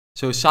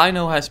So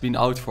Cyno has been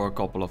out for a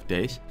couple of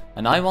days,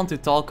 and I want to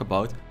talk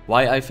about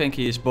why I think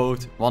he is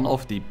both one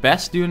of the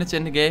best units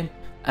in the game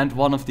and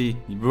one of the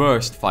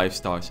worst 5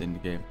 stars in the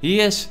game. He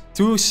is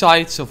two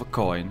sides of a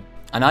coin,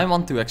 and I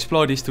want to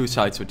explore these two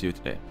sides with you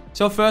today.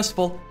 So first of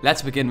all,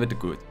 let's begin with the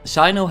good.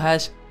 Cyno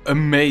has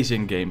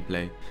amazing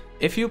gameplay.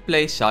 If you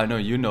play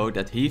Cyno, you know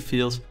that he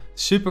feels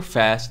super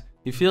fast,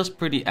 he feels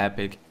pretty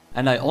epic,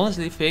 and I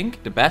honestly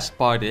think the best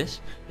part is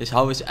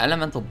how his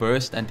elemental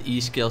burst and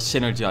E-skill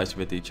synergize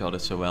with each other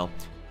so well.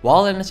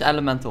 While in his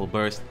elemental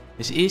burst,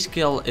 his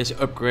E-skill is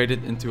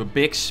upgraded into a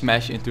big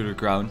smash into the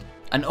ground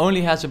and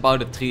only has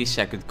about a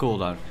 3-second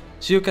cooldown.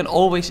 So you can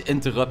always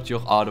interrupt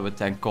your auto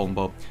attack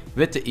combo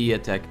with the E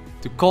attack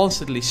to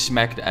constantly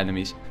smack the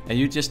enemies, and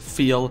you just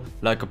feel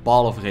like a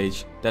ball of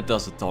rage that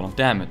does a ton of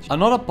damage.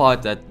 Another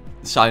part that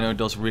Cyno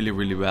does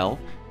really well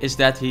is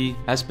that he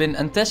has been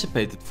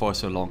anticipated for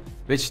so long,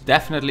 which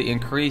definitely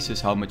increases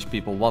how much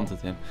people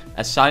wanted him.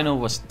 As Cyno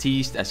was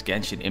teased as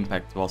Genshin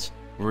Impact was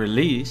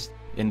released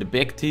in the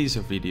big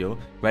teaser video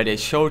where they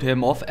showed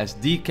him off as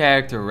the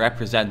character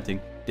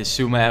representing the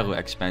Sumeru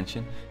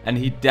expansion, and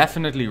he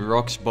definitely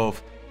rocks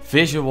both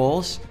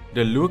visuals,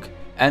 the look,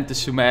 and the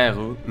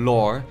Sumeru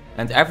lore,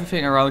 and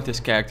everything around his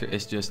character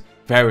is just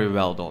very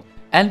well done.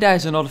 And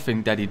there's another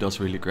thing that he does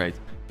really great,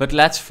 but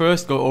let's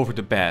first go over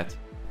the bad.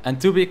 And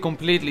to be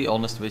completely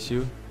honest with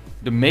you,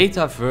 the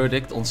meta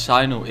verdict on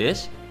Cyno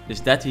is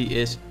that he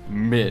is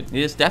mid.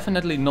 He is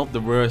definitely not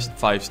the worst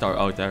 5 star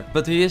out there,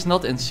 but he is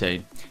not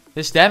insane.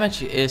 His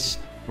damage is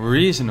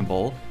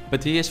reasonable,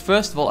 but he is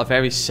first of all a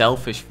very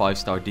selfish 5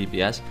 star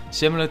DPS,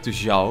 similar to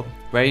Zhao,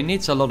 where he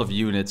needs a lot of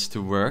units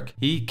to work.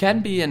 He can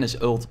be in his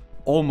ult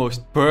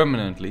almost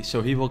permanently,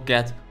 so he will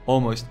get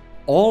almost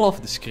all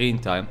of the screen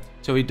time,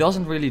 so he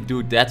doesn't really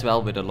do that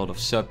well with a lot of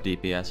sub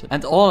DPS.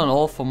 And all in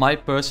all, for my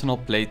personal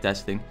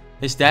playtesting,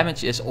 his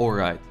damage is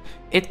alright.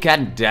 It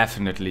can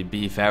definitely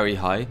be very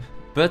high,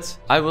 but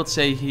I would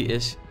say he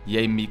is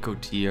Miko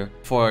tier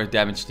for a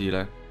damage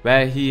dealer,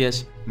 where he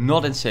is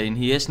not insane.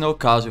 He is no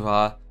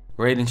Kazuha,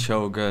 Raiden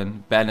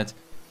Shogun, Bennett.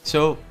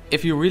 So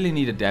if you really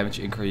need a damage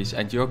increase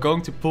and you're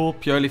going to pull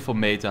purely for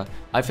meta,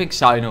 I think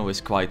Cyno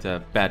is quite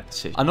a bad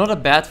decision. Another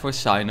bad for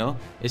Cyno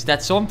is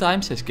that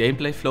sometimes his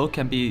gameplay flow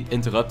can be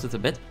interrupted a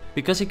bit,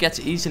 because he gets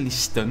easily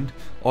stunned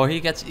or he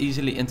gets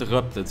easily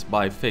interrupted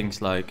by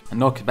things like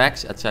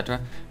knockbacks,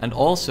 etc. And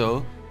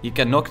also he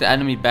can knock the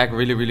enemy back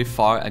really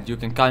far, and you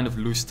can kind of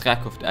lose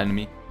track of the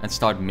enemy and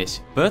start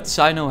missing. But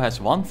Cyno has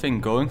one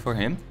thing going for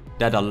him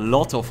that a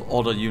lot of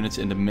other units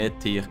in the mid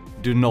tier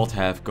do not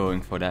have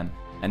going for them,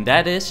 and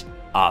that is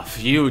a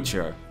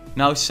future.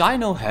 Now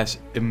Cyno has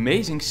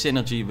amazing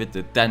synergy with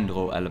the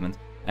dendro element,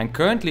 and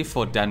currently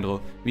for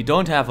dendro we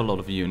don't have a lot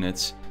of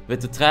units,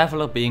 with the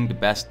Traveler being the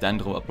best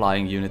dendro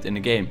applying unit in the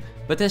game.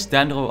 But this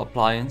dendro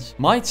appliance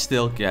might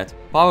still get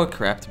power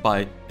crept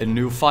by a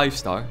new 5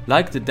 star,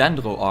 like the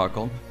Dendro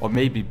Archon, or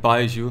maybe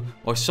Baiju,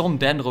 or some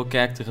dendro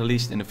character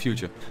released in the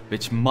future,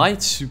 which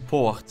might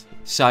support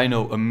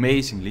Cyno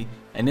amazingly,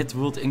 and it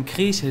would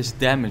increase his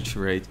damage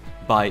rate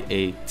by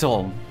a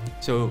ton.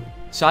 So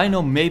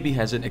Cyno maybe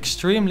has an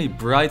extremely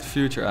bright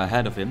future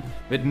ahead of him,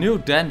 with new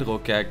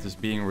dendro characters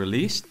being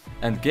released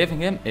and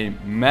giving him a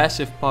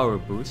massive power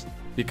boost,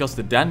 because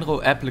the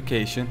dendro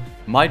application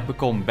might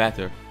become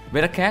better.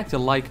 With a character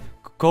like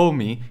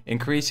Kokomi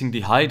increasing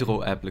the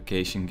hydro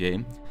application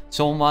game,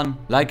 someone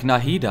like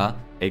Nahida,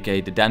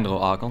 aka the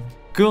Dendro Archon,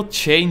 could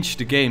change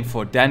the game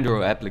for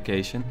dendro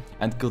application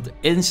and could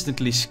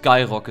instantly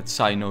skyrocket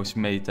Cyno's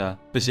meta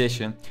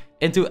position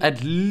into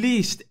at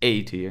least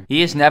A tier.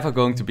 He is never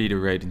going to be the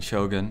Raiden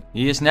Shogun.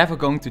 He is never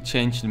going to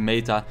change the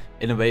meta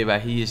in a way where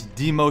he is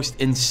the most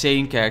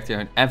insane character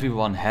and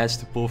everyone has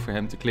to pull for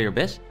him to clear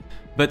Abyss.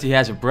 But he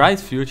has a bright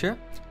future,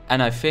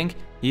 and I think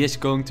he is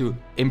going to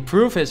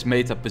improve his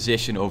meta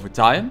position over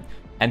time,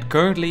 and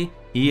currently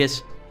he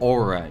is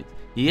alright.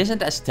 He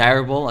isn't as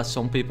terrible as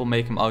some people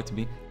make him out to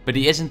be, but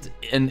he isn't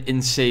an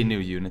insane new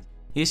unit.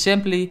 He's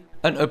simply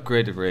an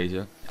upgraded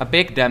Razor, a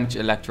big damage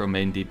electro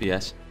main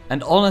DPS,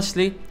 and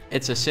honestly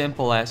it's as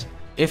simple as,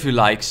 if you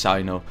like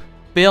Cyno,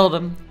 build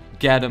him,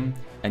 get him,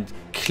 and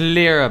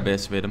clear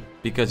Abyss with him,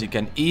 because he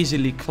can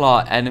easily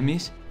claw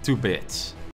enemies to bits.